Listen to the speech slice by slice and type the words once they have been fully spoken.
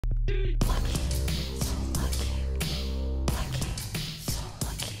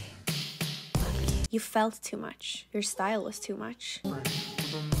you felt too much. Your style was too much.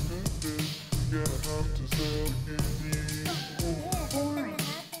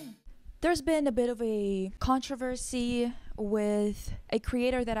 There's been a bit of a controversy with a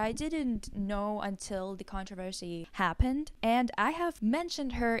creator that I didn't know until the controversy happened, and I have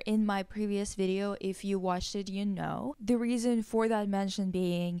mentioned her in my previous video. If you watched it, you know. The reason for that mention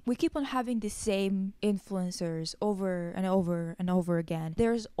being we keep on having the same influencers over and over and over again.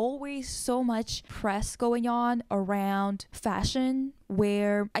 There's always so much press going on around fashion,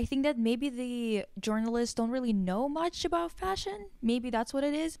 where I think that maybe the journalists don't really know much about fashion. Maybe that's what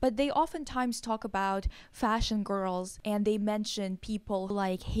it is. But they oftentimes talk about fashion girls, and they mention people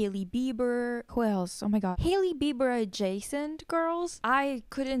like Hailey Bieber. Who else? Oh my god. Hailey Bieber adjacent girls. I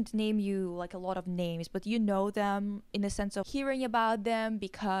couldn't name you like a lot of names, but you know them in the sense of hearing about them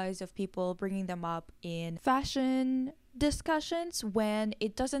because of people bringing them up in fashion discussions, when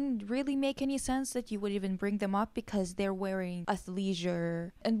it doesn't really make any sense that you would even bring them up because they're wearing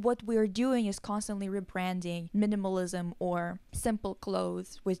athleisure, and what we're doing is constantly rebranding minimalism or simple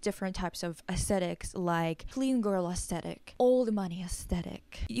clothes with different types of aesthetics, like clean girl aesthetic, old money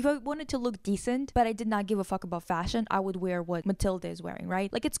aesthetic. If I wanted to look decent but I did not give a fuck about fashion, I would wear what Matilda is wearing,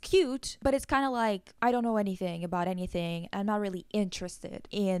 right? Like, it's cute, but it's kind of like, I don't know anything about anything. I'm not really interested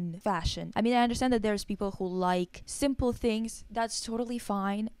in fashion. I mean, I understand that there's people who like simple things. That's totally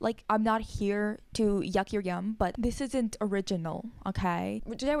fine. Like, I'm not here to yuck your yum, but this isn't original, okay?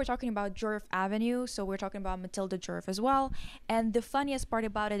 Today we're talking about Djerf Avenue, so we're talking about Matilda Djerf as well. And the funniest part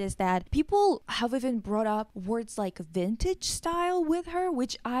about it is that people have even brought up words like vintage style with her,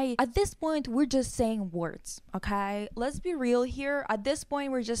 which at this point, we're just saying words, okay? Let's be real here. At this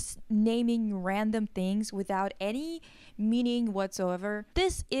point, we're just naming random things without any meaning whatsoever.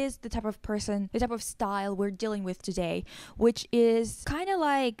 This is the type of person, the type of style we're dealing with today, which is kind of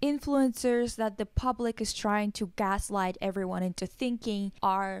like influencers that the public is trying to gaslight everyone into thinking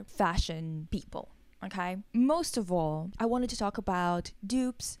are fashion people, okay? Most of all, I wanted to talk about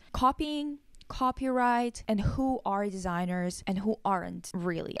dupes, copying, copyright, and who are designers and who aren't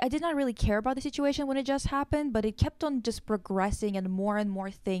really. I did not really care about the situation when it just happened, but it kept on just progressing and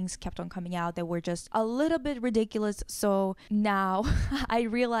more things kept on coming out that were just a little bit ridiculous. So now I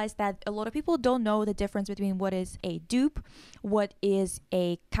realized that a lot of people don't know the difference between what is a dupe, what is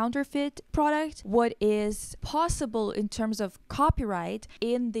a counterfeit product, what is possible in terms of copyright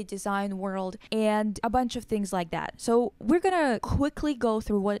in the design world, and a bunch of things like that. So we're gonna quickly go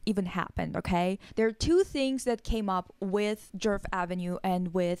through what even happened, okay? There are two things that came up with Djerf Avenue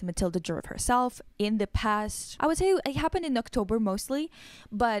and with Matilda Djerf herself in the past. I would say it happened in October mostly,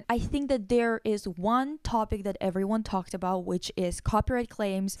 but I think that there is one topic that everyone talked about, which is copyright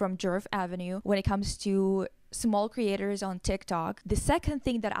claims from Djerf Avenue when it comes to small creators on TikTok. The second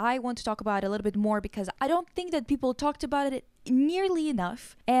thing that I want to talk about a little bit more, because I don't think that people talked about it nearly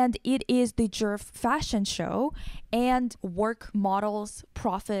enough, and it is the Djerf fashion show and work models,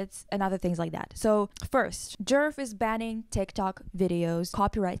 profits, and other things like that. So first, Djerf is banning TikTok videos,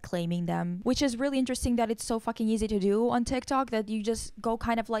 copyright claiming them, which is really interesting that it's so fucking easy to do on TikTok, that you just go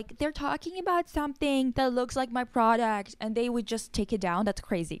kind of like, they're talking about something that looks like my product, and they would just take it down. That's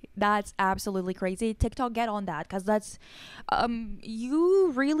crazy. That's absolutely crazy. TikTok, get on that, because that's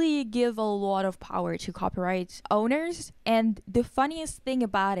you really give a lot of power to copyright owners. And the funniest thing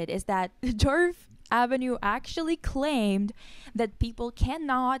about it is that Djerf Avenue actually claimed that people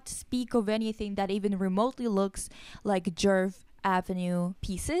cannot speak of anything that even remotely looks like Djerf Avenue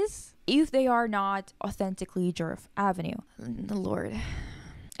pieces if they are not authentically Djerf Avenue. Lord.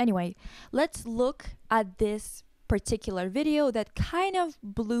 Anyway, let's look at this particular video that kind of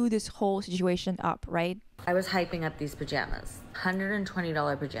blew this whole situation up, right? I was hyping up these pajamas,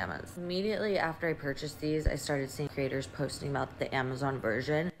 $120 pajamas. Immediately after I purchased these, I started seeing creators posting about the Amazon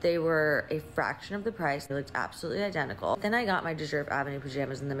version. They were a fraction of the price. They looked absolutely identical. Then I got my Djerf Avenue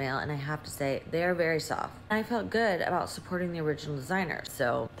pajamas in the mail, and I have to say, they are very soft. And I felt good about supporting the original designer.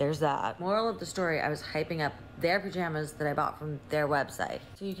 So there's that. Moral of the story, I was hyping up their pajamas that I bought from their website.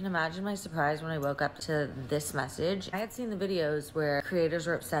 So you can imagine my surprise when I woke up to this message. I had seen the videos where creators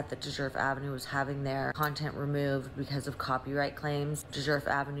were upset that Djerf Avenue was having their content removed because of copyright claims. Djerf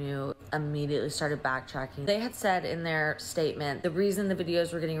Avenue immediately started backtracking. They had said in their statement the reason the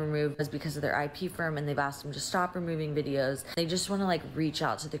videos were getting removed was because of their IP firm, and they've asked them to stop removing videos. They just want to like reach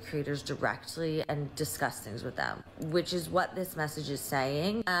out to the creators directly and discuss things with them, which is what this message is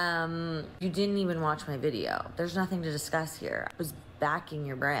saying. You didn't even watch my video. There's nothing to discuss here. I was backing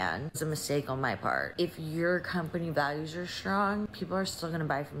your brand. It's a mistake on my part. If your company values are strong, people are still gonna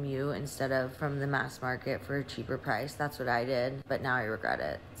buy from you instead of from the mass market for a cheaper price. That's what I did, but now I regret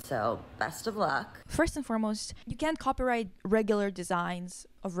it. So best of luck. First and foremost, you can't copyright regular designs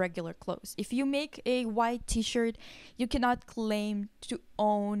of regular clothes. If you make a white t-shirt, you cannot claim to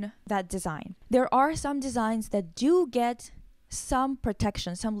own that design. There are some designs that do get some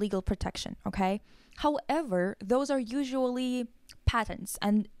protection, some legal protection, okay? However, those are usually patents.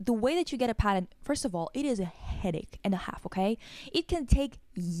 And the way that you get a patent, first of all, it is a headache and a half, okay? It can take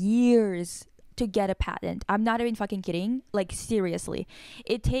years to get a patent. I'm not even fucking kidding. Like, seriously.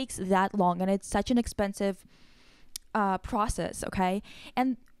 It takes that long, and it's such an expensive process, okay?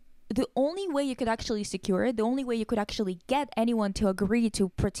 And the only way you could actually secure it, the only way you could actually get anyone to agree to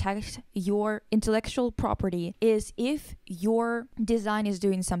protect your intellectual property is if your design is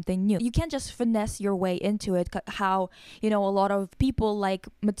doing something new. You can't just finesse your way into it, how, you know, a lot of people like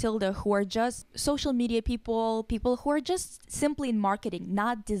Matilda who are just social media people who are just simply in marketing,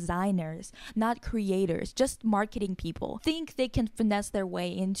 not designers, not creators, just marketing people, think they can finesse their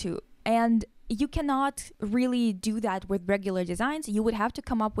way into. And you cannot really do that with regular designs. You would have to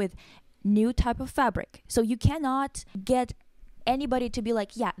come up with new type of fabric. So you cannot get anybody to be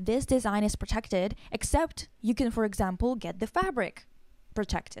like, yeah, this design is protected, except you can, for example, get the fabric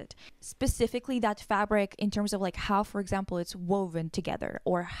protected. Specifically that fabric in terms of like how, for example, it's woven together,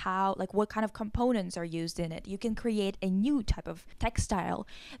 or how, like what kind of components are used in it. You can create a new type of textile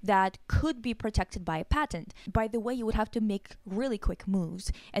that could be protected by a patent. By the way, you would have to make really quick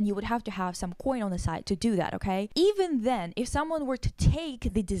moves, and you would have to have some coin on the side to do that, okay? Even then, if someone were to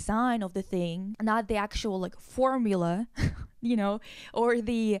take the design of the thing, not the actual like formula, you know, or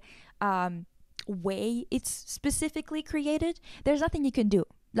the way it's specifically created, there's nothing you can do.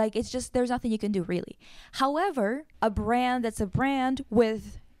 Like, it's just, there's nothing you can do really. However, a brand that's a brand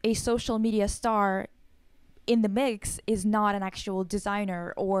with a social media star in the mix is not an actual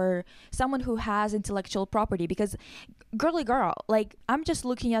designer or someone who has intellectual property, because girly girl, like, I'm just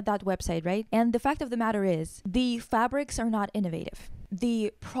looking at that website, right? And the fact of the matter is, the fabrics are not innovative.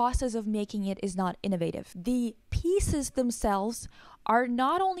 The process of making it is not innovative. The pieces themselves are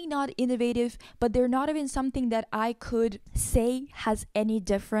not only not innovative, but they're not even something that I could say has any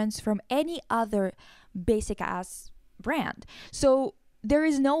difference from any other basic ass brand. So there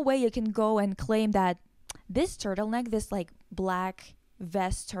is no way you can go and claim that this turtleneck, this like black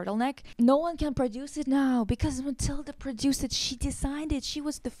vest turtleneck, no one can produce it now because Matilda produced it. She designed it. She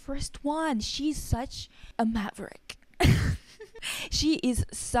was the first one. She's such a maverick. She is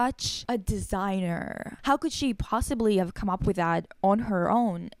such a designer. How could she possibly have come up with that on her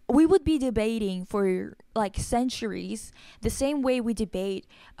own? We would be debating for like centuries the same way we debate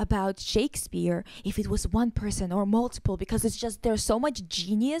about Shakespeare if it was one person or multiple, because it's just, there's so much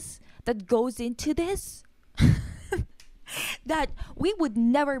genius that goes into this that we would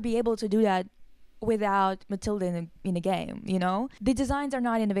never be able to do that without Matilda in the game, you know? The designs are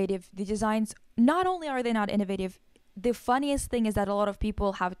not innovative. The designs, not only are they not innovative, the funniest thing is that a lot of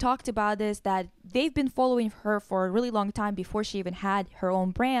people have talked about this, that they've been following her for a really long time before she even had her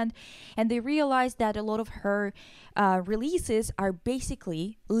own brand, and they realized that a lot of her releases are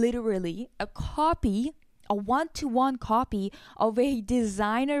basically, literally, a copy, a one-to-one copy of a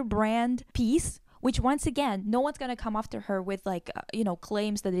designer brand piece, which once again, no one's gonna come after her with like,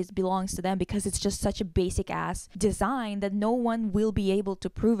 claims that it belongs to them, because it's just such a basic ass design that no one will be able to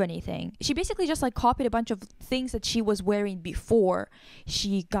prove anything. She basically just like copied a bunch of things that she was wearing before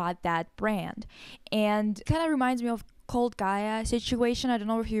she got that brand. And kind of reminds me of Cold Gaia situation. I don't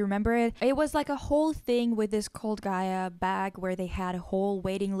know if you remember it. It was like a whole thing with this Cold Gaia bag where they had a whole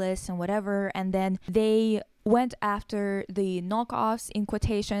waiting list and whatever, and then they went after the knockoffs, in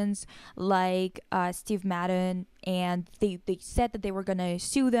quotations, like Steve Madden, and they said that they were gonna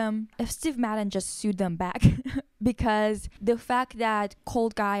sue them. Steve Madden just sued them back because the fact that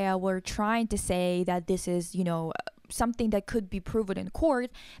Cold Gaia were trying to say that this is, something that could be proven in court,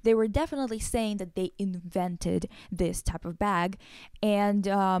 they were definitely saying that they invented this type of bag. And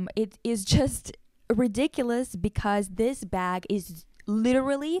it is just ridiculous because this bag is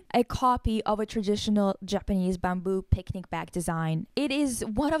literally a copy of a traditional Japanese bamboo picnic bag design. It is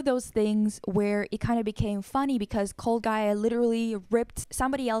one of those things where it kind of became funny because Cold Gaia literally ripped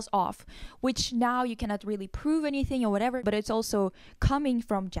somebody else off, which now you cannot really prove anything or whatever, but it's also coming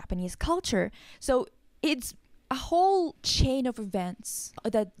from Japanese culture. So it's a whole chain of events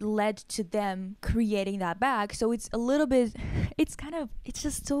that led to them creating that bag. So it's a little bit, it's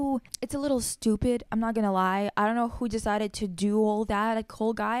a little stupid. I'm not gonna lie. I don't know who decided to do all that at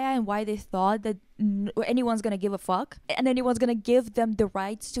Cole Gaia and why they thought that anyone's gonna give a fuck and anyone's gonna give them the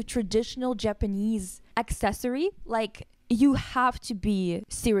rights to traditional Japanese accessory. Like, you have to be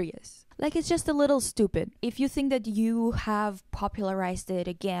serious. Like, it's just a little stupid. If you think that you have popularized it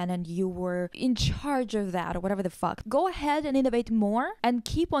again and you were in charge of that or whatever the fuck, go ahead and innovate more and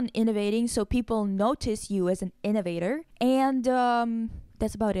keep on innovating so people notice you as an innovator. And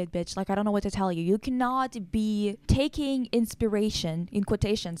that's about it, bitch. Like, I don't know what to tell you. You cannot be taking inspiration, in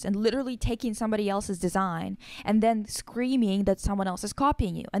quotations, and literally taking somebody else's design and then screaming that someone else is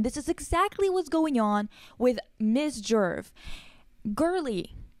copying you. And this is exactly what's going on with Miss Djerf.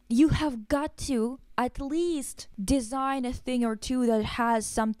 Girly, you have got to at least design a thing or two that has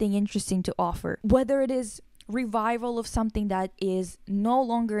something interesting to offer. Whether it is revival of something that is no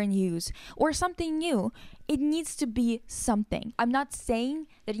longer in use or something new, it needs to be something. I'm not saying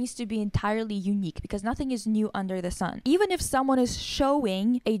that it needs to be entirely unique because nothing is new under the sun. Even if someone is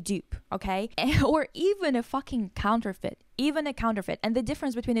showing a dupe, okay? Or even a fucking counterfeit. Even a counterfeit. And the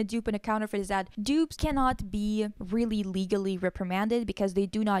difference between a dupe and a counterfeit is that dupes cannot be really legally reprimanded because they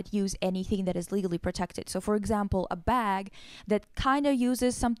do not use anything that is legally protected. So for example, a bag that kind of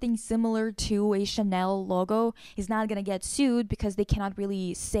uses something similar to a Chanel logo is not going to get sued because they cannot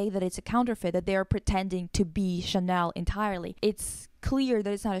really say that it's a counterfeit, that they're pretending to be Chanel entirely. It's clear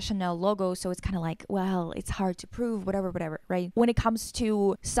that it's not a Chanel logo, so it's kind of like, well, it's hard to prove, whatever, right? When it comes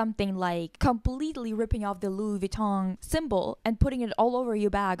to something like completely ripping off the Louis Vuitton symbol and putting it all over your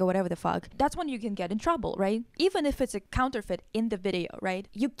bag or whatever the fuck, that's when you can get in trouble, right? Even if it's a counterfeit in the video, right?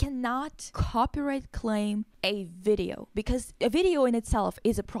 You cannot copyright claim a video because a video in itself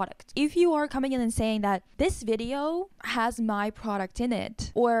is a product. If you are coming in and saying that this video has my product in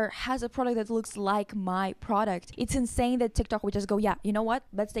it or has a product that looks like my product, it's insane that TikTok would just go, yeah, you know what?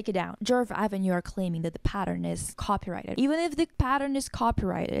 Let's take it down. Djerf Avenue are claiming that the pattern is copyrighted. Even if the pattern is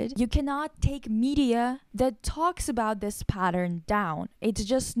copyrighted, you cannot take media that talks about this pattern down. It's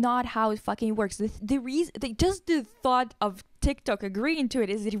just not how it fucking works. The thought of TikTok agreeing to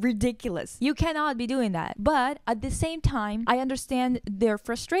it is ridiculous. You cannot be doing that. But at the same time, I understand their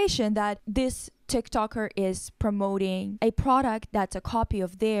frustration that this TikToker is promoting a product that's a copy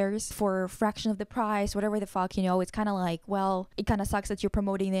of theirs for a fraction of the price, whatever the fuck, you know. It's kind of like, well, it kind of sucks that you're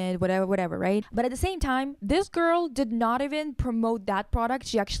promoting it, whatever, right? But at the same time, this girl did not even promote that product.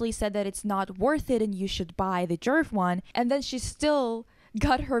 She actually said that it's not worth it and you should buy the Djerf one. And then she still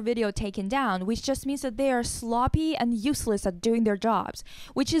got her video taken down, which just means that they are sloppy and useless at doing their jobs,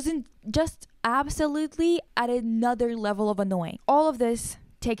 which isn't just absolutely at another level of annoying. All of this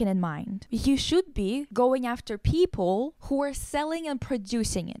taken in mind. You should be going after people who are selling and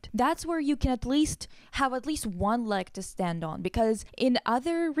producing it. That's where you can at least have at least one leg to stand on, because in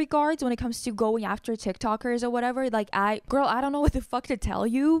other regards, when it comes to going after TikTokers or whatever, like I don't know what the fuck to tell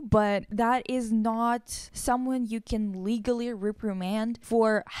you, but that is not someone you can legally reprimand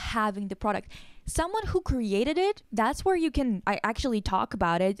for having the product. Someone who created it, that's where I actually talk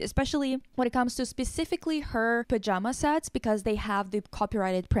about it, especially when it comes to specifically her pajama sets, because they have the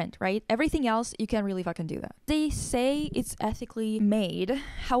copyrighted print, right? Everything else, you can't really fucking do that. They say it's ethically made.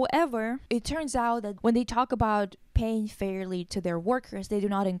 However, it turns out that when they talk about paying fairly to their workers, they do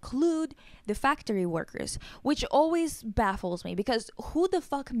not include the factory workers, which always baffles me, because who the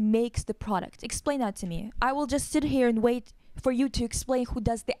fuck makes the product? Explain that to me. I will just sit here and wait for you to explain who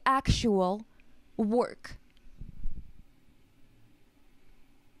does the actual work.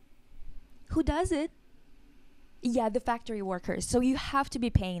 Who does it? Yeah, the factory workers. So you have to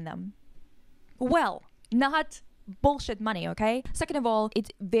be paying them. Well, not bullshit money, okay? Second of all, it's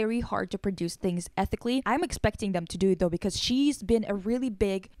very hard to produce things ethically. I'm expecting them to do it though, because she's been a really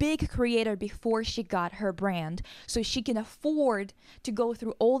big creator before she got her brand. So she can afford to go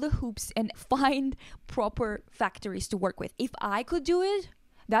through all the hoops and find proper factories to work with. If I could do it,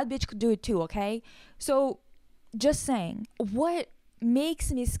 that bitch could do it too, okay? So, just saying, what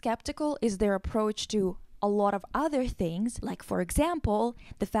makes me skeptical is their approach to a lot of other things, like, for example,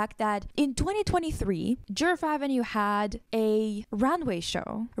 the fact that in 2023, Djerf Avenue had a runway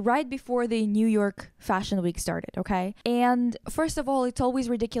show right before the New York Fashion Week started, okay? And first of all, it's always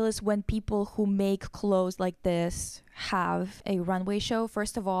ridiculous when people who make clothes like this have a runway show.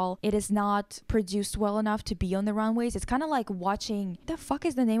 First of all, it is not produced well enough to be on the runways. It's kind of like watching, the fuck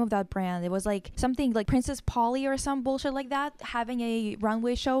is the name of that brand? It was like something like Princess Polly or some bullshit like that, having a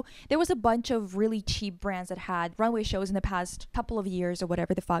runway show. There was a bunch of really cheap brands that had runway shows in the past couple of years or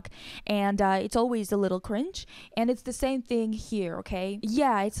whatever the fuck, and it's always a little cringe. And it's the same thing here, okay?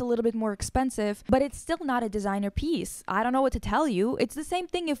 Yeah, it's a little bit more expensive, but it's still not a designer piece. I don't know what to tell you. It's the same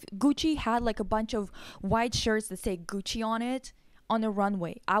thing if Gucci had like a bunch of white shirts that say Gucci on it on a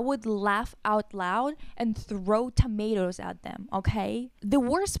runway. I would laugh out loud and throw tomatoes at them, okay? The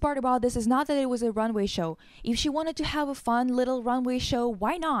worst part about this is not that it was a runway show. If she wanted to have a fun little runway show,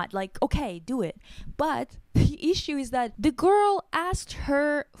 why not? Like, okay, do it. But the issue is that the girl asked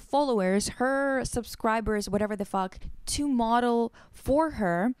her followers, her subscribers, whatever the fuck, to model for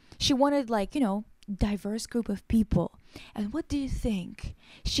her. She wanted, like, you know, diverse group of people. And what do you think?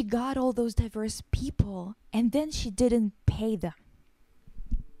 She got all those diverse people and then she didn't pay them.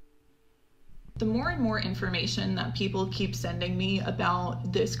 The more and more information that people keep sending me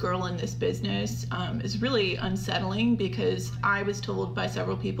about this girl and this business is really unsettling, because I was told by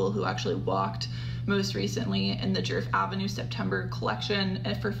several people who actually walked most recently in the Djerf Avenue September collection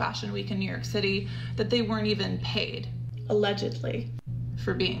for Fashion Week in New York City that they weren't even paid, allegedly,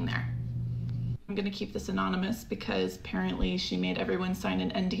 for being there. I'm going to keep this anonymous because apparently she made everyone sign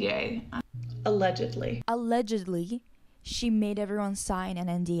an NDA. Allegedly. Allegedly, she made everyone sign an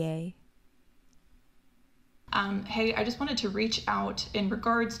NDA. Hey, I just wanted to reach out in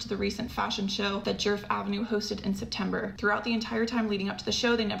regards to the recent fashion show that Djerf Avenue hosted in September. Throughout the entire time leading up to the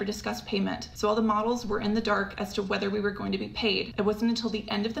show, they never discussed payment. So all the models were in the dark as to whether we were going to be paid. It wasn't until the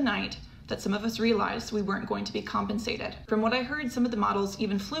end of the night that some of us realized we weren't going to be compensated. From what I heard, some of the models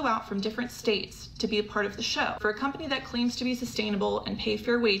even flew out from different states to be a part of the show. For a company that claims to be sustainable and pay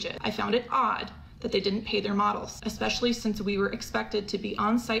fair wages, I found it odd that they didn't pay their models, especially since we were expected to be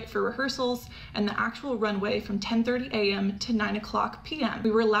on site for rehearsals and the actual runway from 10:30 a.m. to 9 o'clock p.m.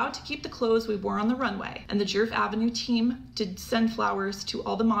 We were allowed to keep the clothes we wore on the runway, and the Djerf Avenue team did send flowers to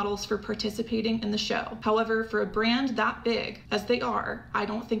all the models for participating in the show. However, for a brand that big as they are, I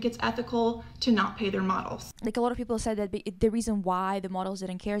don't think it's ethical to not pay their models. Like, a lot of people said that the reason why the models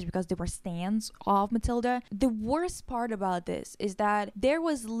didn't care is because they were stans of Matilda. The worst part about this is that there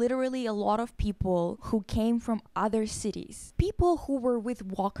was literally a lot of people who came from other cities. People who were with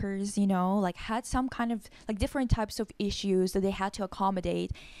walkers, you know, like had some kind of like different types of issues that they had to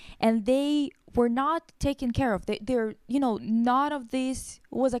accommodate, and they were not taken care of. They're, you know, none of this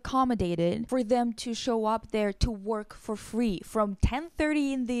was accommodated for them to show up there to work for free from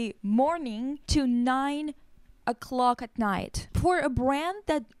 10:30 in the morning to 9 o'clock at night for a brand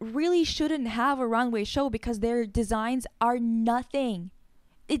that really shouldn't have a runway show because their designs are nothing.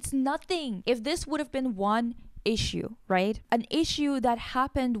 It's nothing. If this would have been one issue, right? An issue that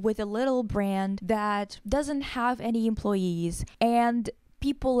happened with a little brand that doesn't have any employees, and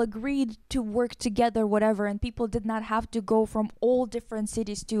people agreed to work together, whatever, and people did not have to go from all different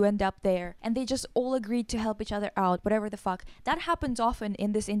cities to end up there, and they just all agreed to help each other out, whatever the fuck. That happens often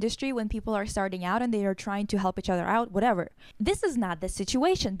in this industry when people are starting out and they are trying to help each other out, whatever. This is not the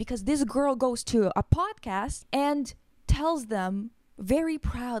situation, because this girl goes to a podcast and tells them very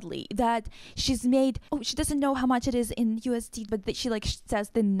proudly that she's made, she doesn't know how much it is in USD, but that she like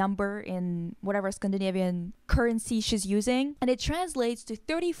says the number in whatever Scandinavian currency she's using, and it translates to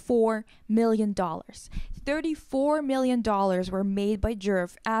 $34 million. $34 million were made by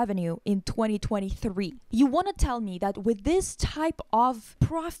Djerf Avenue in 2023. You want to tell me that with this type of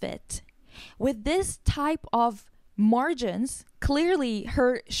profit, with this type of margins, clearly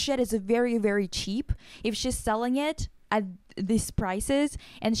her shit is very, very cheap if she's selling it at these prices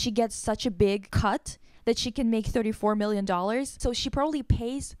and she gets such a big cut that she can make $34 million. So she probably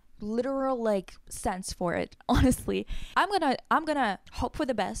pays literal like cents for it. Honestly, I'm gonna hope for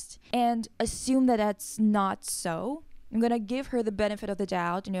the best and assume that that's not so. I'm gonna give her the benefit of the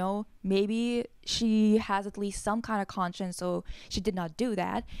doubt, you know, maybe she has at least some kind of conscience, so she did not do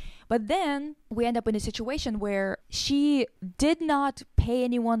that. But then we end up in a situation where she did not pay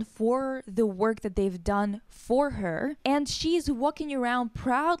anyone for the work that they've done for her, and she's walking around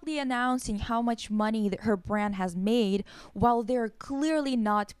proudly announcing how much money that her brand has made while they're clearly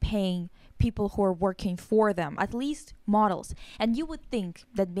not paying people who are working for them, at least models. And you would think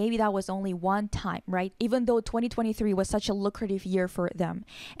that maybe that was only one time, right? Even though 2023 was such a lucrative year for them,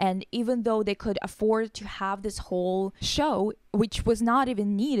 and even though they could afford to have this whole show, which was not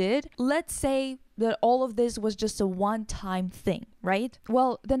even needed, let's say that all of this was just a one-time thing, right?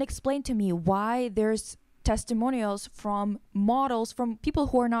 Well, then explain to me why there's testimonials from models, from people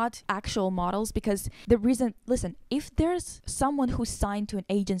who are not actual models, because the reason, listen, if there's someone who's signed to an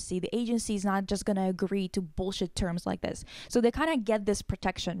agency, the agency is not just gonna agree to bullshit terms like this. So they kind of get this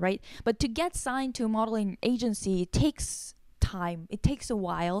protection, right? But to get signed to a modeling agency, it takes time. It takes a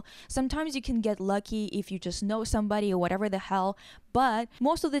while. Sometimes you can get lucky if you just know somebody or whatever the hell, but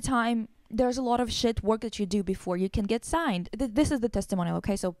most of the time there's a lot of shit work that you do before you can get signed. This is the testimonial,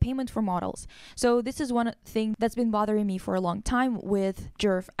 okay? So payment for models. So this is one thing that's been bothering me for a long time with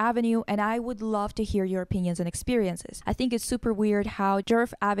Djerf Avenue, and I would love to hear your opinions and experiences. I think it's super weird how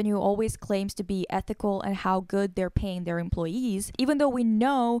Djerf Avenue always claims to be ethical and how good they're paying their employees, even though we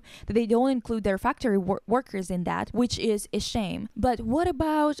know that they don't include their factory workers in that, which is a shame. But what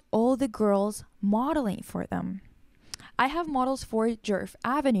about all the girls modeling for them? I have models for Djerf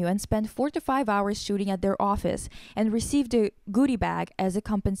Avenue and spent 4 to 5 hours shooting at their office and received a goodie bag as a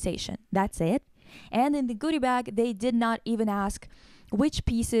compensation. That's it. And in the goodie bag, they did not even ask which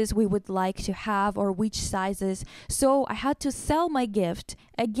pieces we would like to have or which sizes. So I had to sell my gift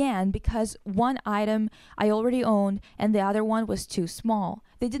again because one item I already owned and the other one was too small.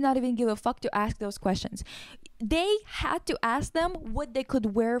 They did not even give a fuck to ask those questions. They had to ask them what they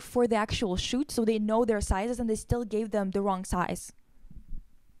could wear for the actual shoot so they know their sizes, and they still gave them the wrong size.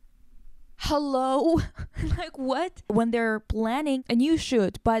 Hello? Like what? When they're planning a new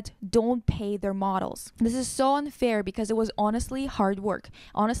shoot but don't pay their models. This is so unfair because it was honestly hard work.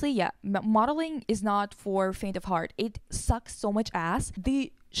 Honestly, yeah, modeling is not for faint of heart. It sucks so much ass.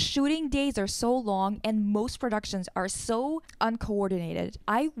 The shooting days are so long and most productions are so uncoordinated.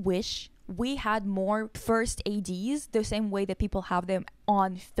 I wish we had more first ADs the same way that people have them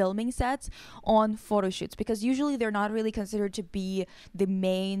on filming sets, on photo shoots, because usually they're not really considered to be the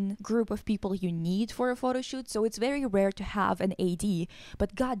main group of people you need for a photo shoot. So it's very rare to have an AD,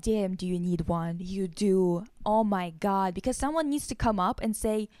 but goddamn, do you need one? You do. Oh my god, because someone needs to come up and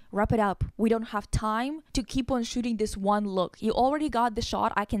say, wrap it up. We don't have time to keep on shooting this one look. You already got the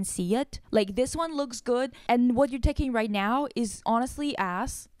shot. I can see it. Like, this one looks good, and what you're taking right now is honestly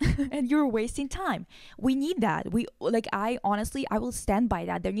ass and you're wasting time. We need that. I will stand by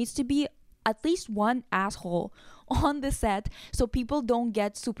that. There needs to be at least one asshole on the set so people don't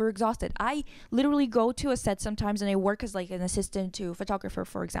get super exhausted. I literally go to a set sometimes and I work as like an assistant to photographer,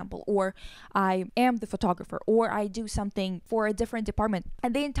 for example, or I am the photographer, or I do something for a different department,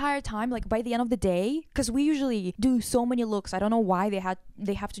 and the entire time, like by the end of the day, because we usually do so many looks, I don't know why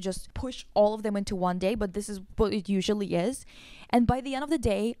they have to just push all of them into one day, but this is what it usually is. And by the end of the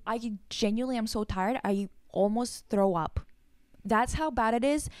day, I genuinely am so tired I almost throw up. That's how bad it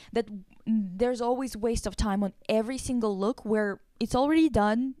is, that there's always waste of time on every single look where it's already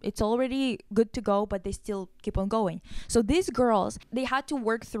done, it's already good to go, but they still keep on going. So these girls, they had to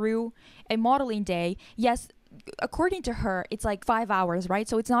work through a modeling day. Yes, according to her, it's like 5 hours, right?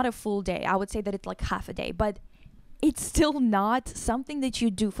 So it's not a full day. I would say that it's like half a day, but it's still not something that you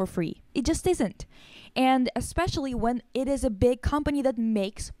do for free. It just isn't. And especially when it is a big company that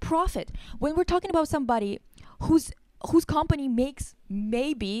makes profit. When we're talking about somebody whose company makes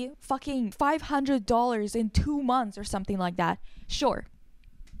maybe fucking $500 in 2 months or something like that, sure,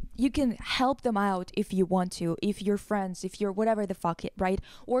 you can help them out if you want to, if you're friends, if you're whatever the fuck it, right?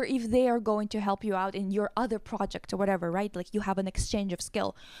 Or if they are going to help you out in your other project or whatever, right? Like you have an exchange of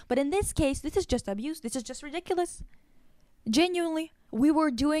skill. But in this case, this is just abuse. This is just ridiculous. Genuinely, we were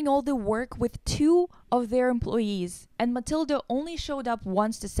doing all the work with 2 of their employees, and Matilda only showed up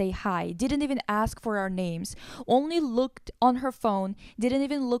once to say hi, didn't even ask for our names, only looked on her phone, didn't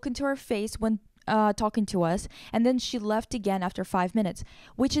even look into our face when talking to us, and then she left again after 5 minutes,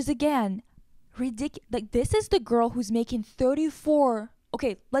 which is again ridiculous. Like, this is the girl who's making 34.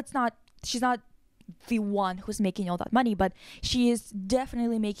 Okay, she's not the one who's making all that money, but she is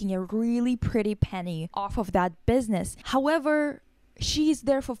definitely making a really pretty penny off of that business. However, she's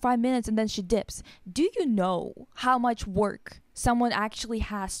there for 5 minutes and then she dips. Do you know how much work someone actually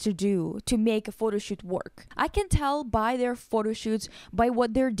has to do to make a photo shoot work? I can tell by their photo shoots, by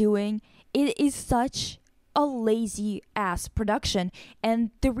what they're doing, it is such a lazy ass production.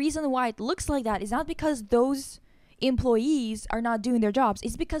 And the reason why it looks like that is not because those employees are not doing their jobs.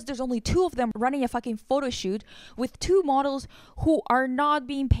 It's because there's only 2 of them running a fucking photo shoot with 2 models who are not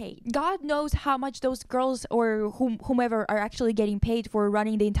being paid. God knows how much those girls or whomever are actually getting paid for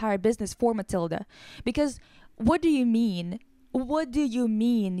running the entire business for Matilda. Because what do you mean? What do you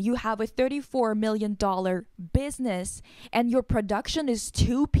mean you have a $34 million business and your production is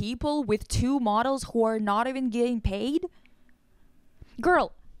 2 people with 2 models who are not even getting paid?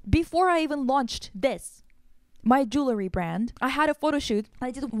 Girl, before I even launched this, my jewelry brand, I had a photo shoot.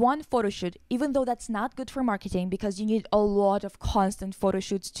 I did one photo shoot, even though that's not good for marketing because you need a lot of constant photo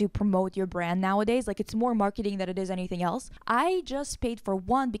shoots to promote your brand nowadays. Like, it's more marketing than it is anything else. I just paid for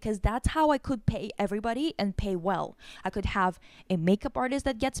one because that's how I could pay everybody and pay well. I could have a makeup artist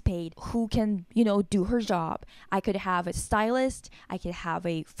that gets paid who can, do her job. I could have a stylist. I could have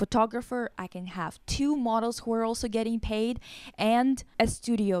a photographer. I can have 2 models who are also getting paid and a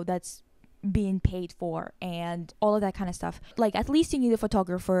studio that's being paid for and all of that kind of stuff. Like, at least you need a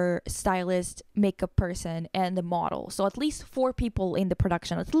photographer, stylist, makeup person, and a model. So at least 4 people in the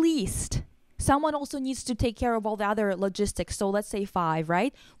production, at least. Someone also needs to take care of all the other logistics. So let's say 5,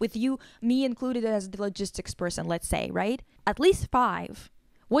 right? With me included as the logistics person, let's say, right? At least 5.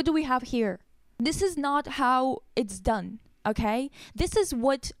 What do we have here? This is not how it's done. Okay, this is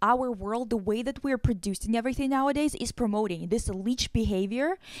what our world, the way that we're producing everything nowadays, is promoting this leech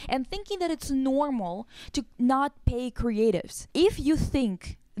behavior and thinking that it's normal to not pay creatives. If you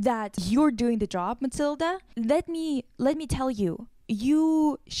think that you're doing the job, Matilda, let me tell you,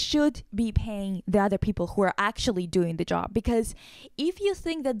 you should be paying the other people who are actually doing the job. Because if you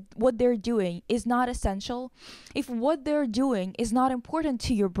think that what they're doing is not essential, if what they're doing is not important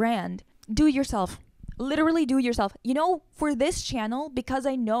to your brand, do it yourself. Literally do it yourself. For this channel, because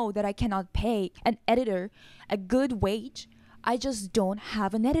I know that I cannot pay an editor a good wage, I just don't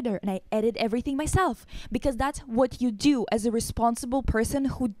have an editor and I edit everything myself, because that's what you do as a responsible person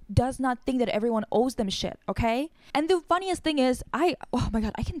who does not think that everyone owes them shit, okay? And the funniest thing is, oh my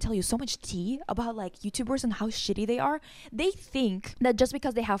god, I can tell you so much tea about like YouTubers and how shitty they are. They think that just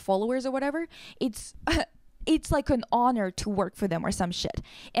because they have followers or whatever, it's like an honor to work for them or some shit.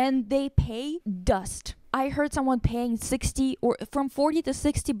 And they pay dust. I heard someone paying 60 or from 40 to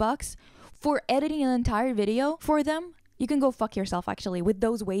 60 bucks for editing an entire video for them. You can go fuck yourself, actually, with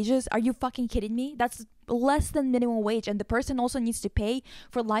those wages. Are you fucking kidding me? That's less than minimum wage. And the person also needs to pay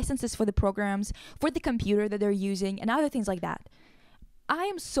for licenses for the programs, for the computer that they're using, and other things like that. I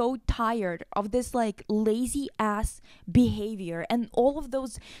am so tired of this like lazy ass behavior and all of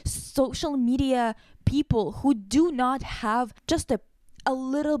those social media people who do not have just a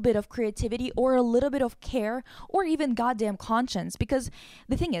little bit of creativity or a little bit of care or even goddamn conscience. Because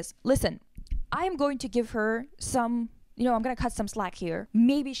the thing is, listen, I am going to give her some, I'm going to cut some slack here.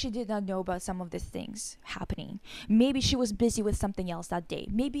 Maybe she did not know about some of these things happening. Maybe she was busy with something else that day.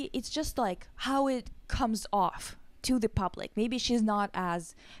 Maybe it's just like how it comes off to the public. Maybe she's not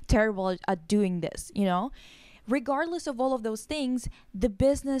as terrible at doing this, Regardless of all of those things, the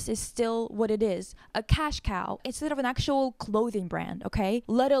business is still what it is, a cash cow instead of an actual clothing brand, okay?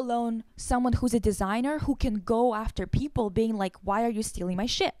 Let alone someone who's a designer who can go after people being like, why are you stealing my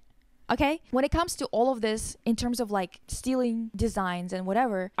shit? Okay, when it comes to all of this in terms of like stealing designs and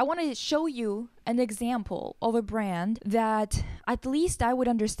whatever, I want to show you an example of a brand that at least I would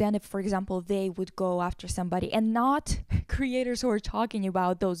understand if, for example, they would go after somebody and not creators who are talking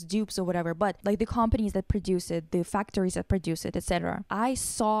about those dupes or whatever, but like the companies that produce it, the factories that produce it, etc. I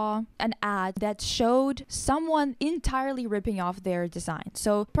saw an ad that showed someone entirely ripping off their design.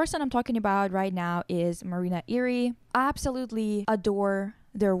 So the person I'm talking about right now is Marina Erie. I absolutely adore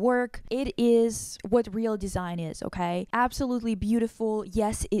their work. It is what real design is, okay? Absolutely beautiful.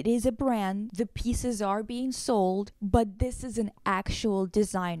 Yes, it is a brand. The pieces are being sold, but this is an actual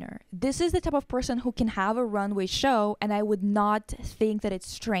designer. This is the type of person who can have a runway show, and I would not think that it's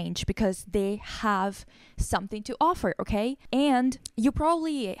strange because they have something to offer, okay? And you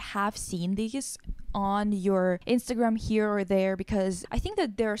probably have seen these on your Instagram here or there because I think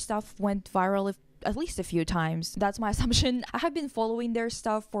that their stuff went viral at least a few times. That's my assumption. I have been following their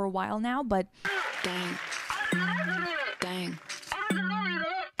stuff for a while now, but dang.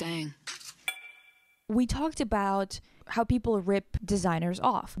 We talked about how people rip designers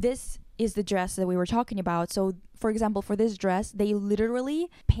off. This is the dress that we were talking about. So, for example, for this dress, they literally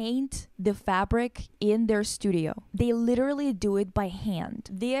paint the fabric in their studio. They literally do it by hand.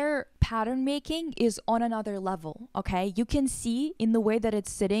 Their pattern making is on another level, okay? You can see in the way that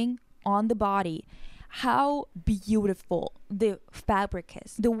it's sitting on the body how beautiful the fabric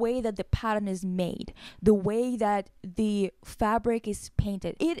is, the way that the pattern is made, the way that the fabric is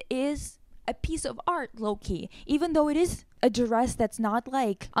painted. It is a piece of art, low-key, even though it is a dress that's not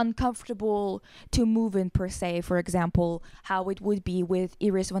like uncomfortable to move in per se, for example, how it would be with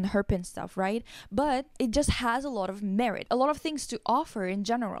Iris Van Herpen stuff, right? But it just has a lot of merit, a lot of things to offer in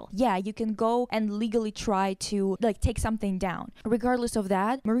general. Yeah, you can go and legally try to like take something down. Regardless of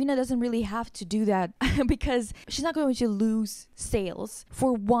that, Marina doesn't really have to do that because she's not going to lose sales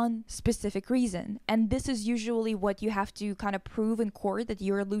for one specific reason. And this is usually what you have to kind of prove in court, that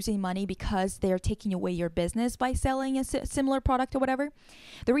you're losing money because they're taking away your business by selling a similar product or whatever.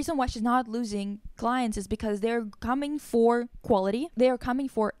 The reason why she's not losing clients is because they're coming for quality, they're coming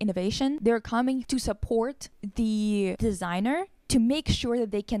for innovation, they're coming to support the designer, to make sure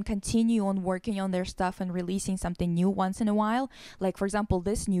that they can continue on working on their stuff and releasing something new once in a while. Like, for example,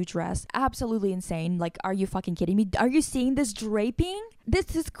 this new dress, absolutely insane. Like, are you fucking kidding me? Are you seeing this draping?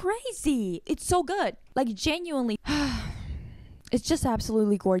 This is crazy. It's so good. Like, genuinely. It's just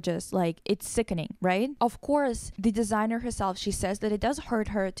absolutely gorgeous. Like, it's sickening, right? Of course, the designer herself, she says that it does hurt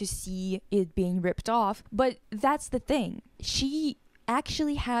her to see it being ripped off. But that's the thing. She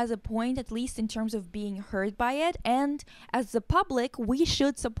actually has a point, at least in terms of being hurt by it. And as the public, we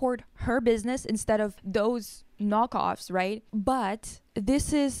should support her business instead of those knockoffs, right? But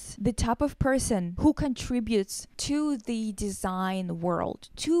this is the type of person who contributes to the design world,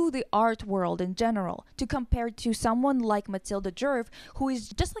 to the art world in general, to compare to someone like Matilda Djerf, who is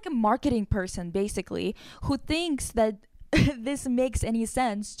just like a marketing person, basically, who thinks that this makes any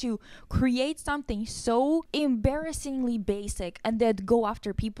sense, to create something so embarrassingly basic and then go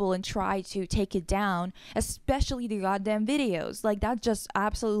after people and try to take it down, especially the goddamn videos. Like, that's just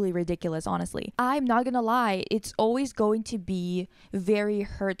absolutely ridiculous, honestly. I'm not gonna lie, it's always going to be very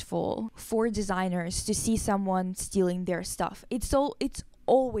hurtful for designers to see someone stealing their stuff. It's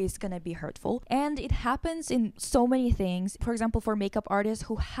always gonna be hurtful, and it happens in so many things. For example, for makeup artists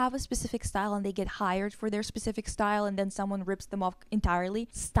who have a specific style and they get hired for their specific style and then someone rips them off entirely.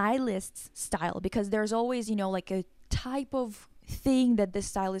 Stylists' style, because there's always, you know, like a type of thing that the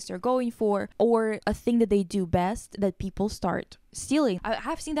stylists are going for, or a thing that they do best that people start stealing. I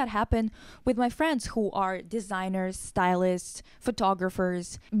have seen that happen with my friends who are designers, stylists,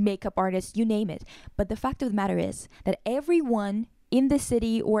 photographers, makeup artists, you name it. But the fact of the matter is that everyone in the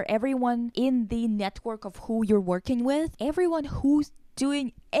city, or everyone in the network of who you're working with, everyone who's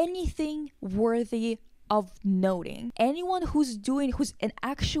doing anything worthy of noting, anyone who's an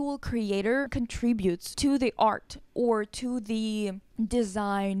actual creator, contributes to the art or to the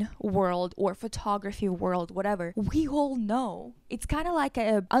design world or photography world, whatever. We all know. It's kind of like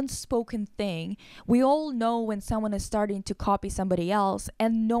an unspoken thing. We all know when someone is starting to copy somebody else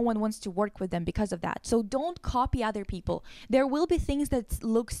and no one wants to work with them because of that. So don't copy other people. There will be things that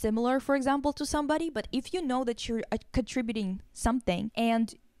look similar, for example, to somebody, but if you know that you're contributing something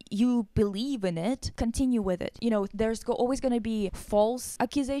and you believe in it, continue with it. You know, there's always going to be false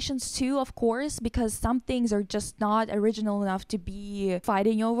accusations too, of course, because some things are just not original enough to be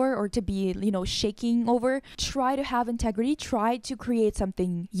fighting over or to be, you know, shaking over. Try to have integrity. Try to create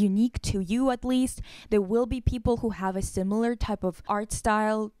something unique to you, at least. There will be people who have a similar type of art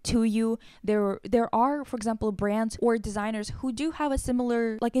style to you. There are, for example, brands or designers who do have a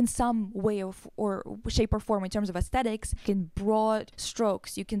similar, like in some way or shape or form in terms of aesthetics. In broad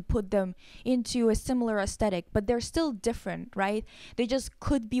strokes, you can put them into a similar aesthetic, but they're still different, right? They just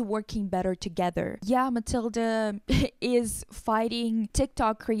could be working better together. Yeah, Matilda is fighting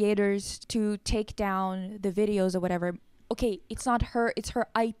TikTok creators to take down the videos or whatever. Okay, it's not her, it's her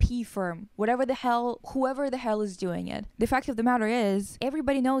IP firm. Whoever the hell is doing it. The fact of the matter is,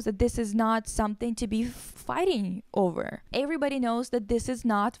 everybody knows that this is not something to be fighting over. Everybody knows that this is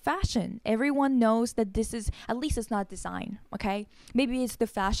not fashion. Everyone knows that this is, at least it's not design, okay? Maybe it's the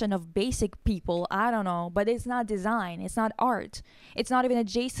fashion of basic people, I don't know, but it's not design, it's not art. It's not even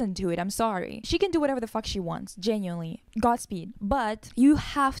adjacent to it, I'm sorry. She can do whatever the fuck she wants, genuinely. Godspeed. But you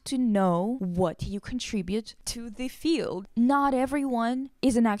have to know what you contribute to the field. Not everyone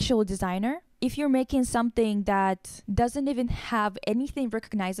is an actual designer. If you're making something that doesn't even have anything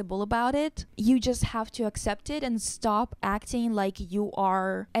recognizable about it, you just have to accept it and stop acting like you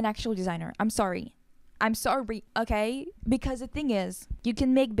are an actual designer. I'm sorry, okay? Because the thing is, you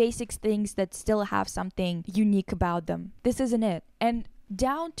can make basic things that still have something unique about them. This isn't it. And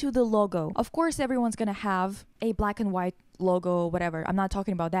down to the logo. Of course, everyone's gonna have a black and white logo, whatever. I'm not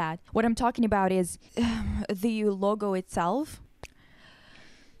talking about that. What I'm talking about is the logo itself.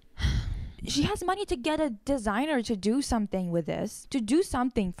 She has money to get a designer to do something with this, to do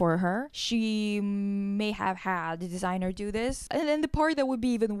something for her. She may have had the designer do this. And then the part that would be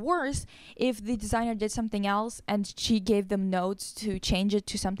even worse, if the designer did something else and she gave them notes to change it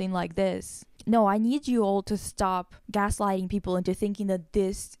to something like this. No, I need you all to stop gaslighting people into thinking that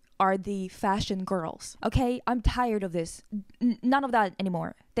this are the fashion girls. Okay? I'm tired of this. None of that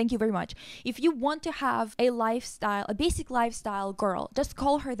anymore. Thank you very much. If you want to have a lifestyle, a basic lifestyle girl, just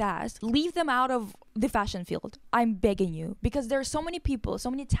call her that. Leave them out of the fashion field. I'm begging you. Because there are so many people, so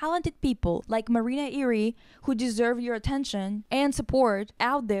many talented people like Marina Erie who deserve your attention and support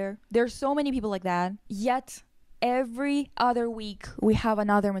out there. There's so many people like that. Yet every other week, we have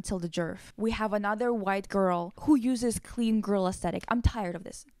another Matilda Djerf. We have another white girl who uses clean girl aesthetic. I'm tired of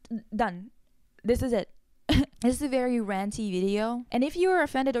this. Done. This is it. This is a very ranty video. And if you're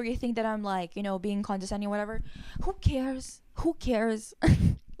offended or you think that I'm like, being condescending or whatever, who cares? Who cares?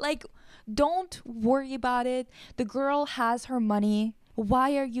 Like, don't worry about it. The girl has her money.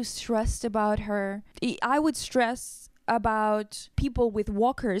 Why are you stressed about her? I would stress about people with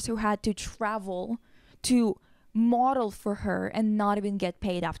walkers who had to travel to model for her and not even get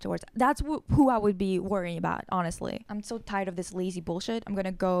paid afterwards. That's who I would be worrying about, honestly. I'm so tired of this lazy bullshit. I'm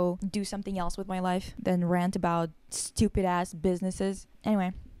gonna go do something else with my life than rant about stupid ass businesses.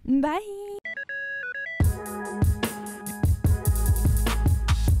 Anyway, bye.